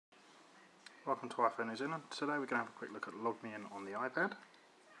Welcome to iPhone New Zealand. Today we're going to have a quick look at Logmein on the iPad.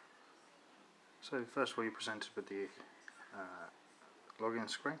 So first of all, you're presented with the login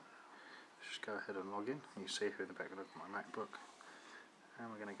screen. Just go ahead and log in. You can see here in the background of my MacBook.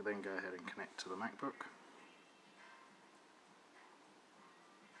 And we're going to then go ahead and connect to the MacBook.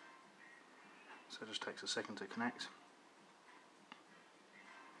 So it just takes a second to connect.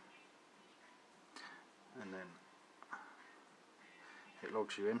 And then it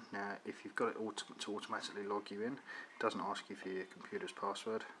logs you in. Now if you've got it to automatically log you in, it doesn't ask you for your computer's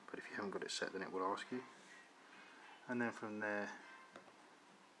password, but if you haven't got it set then it will ask you. And then from there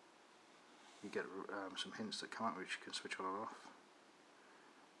you get some hints that come up which you can switch on and off.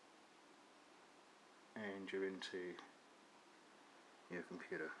 And you're into your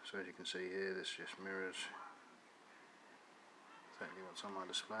computer. So as you can see here, this just mirrors exactly what's on my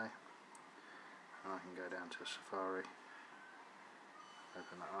display. And I can go down to Safari,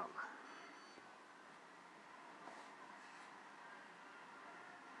 open that up,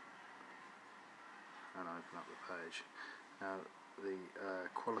 and open up the page. Now the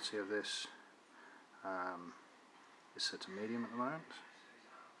quality of this is set to medium at the moment,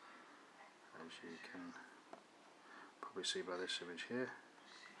 as you can probably see by this image here,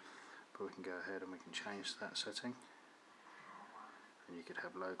 but we can go ahead and we can change that setting, and you could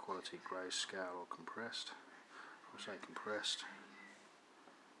have low quality, grayscale or compressed. I'll say compressed,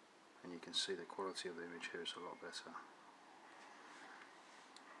 and you can see the quality of the image here is a lot better.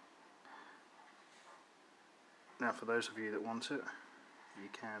 Now for those of you that want it, you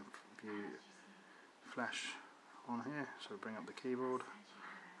can view Flash on here, so bring up the keyboard,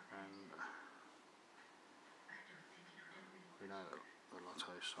 and we know that the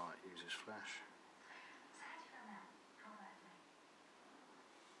Lotto site uses Flash.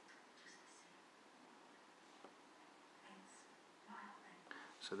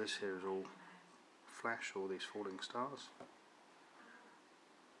 So this here is all Flash, all these falling stars.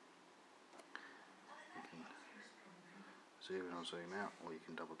 You can zoom in or zoom out, or you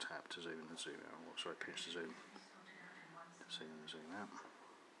can double tap to zoom in and zoom out, or sorry, pinch to zoom in and zoom out.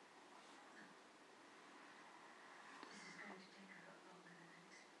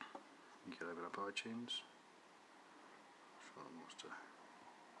 You can open up iTunes.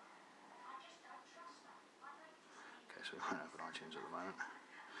 Okay, so we won't open iTunes at the moment,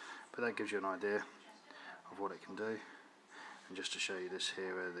 but that gives you an idea of what it can do. And just to show you this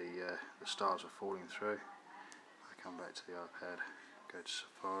here where the stars are falling through, I come back to the iPad, go to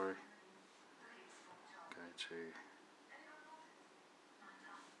Safari, go to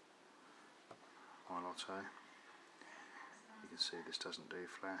my Lotto. You can see this doesn't do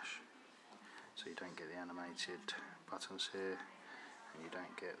Flash, so you don't get the animated buttons here, and you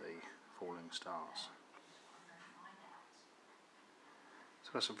don't get the falling stars. So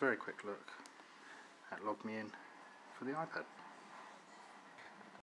that's a very quick look at Logmein for the iPad.